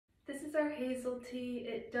is our Hazel tee.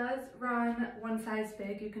 It does run one size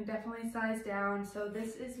big. You can definitely size down. So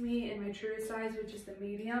this is me in my truest size, which is the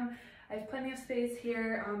medium. I have plenty of space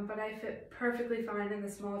here, but I fit perfectly fine in the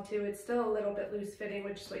small too. It's still a little bit loose fitting,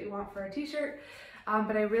 which is what you want for a t-shirt.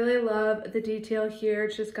 But I really love the detail here.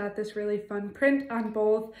 It's just got this really fun print on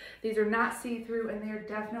both. These are not see-through, and they're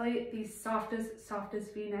definitely the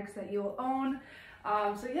softest V-necks that you'll own.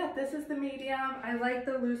 So yeah, this is the medium. I like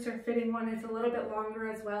the looser fitting one. It's a little bit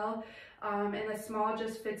longer as well. And the small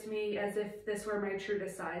just fits me as if this were my true to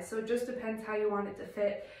size. So it just depends how you want it to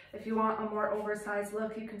fit. If you want a more oversized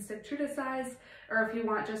look, you can stick true to size. Or if you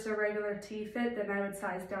want just a regular tee fit, then I would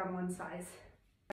size down one size.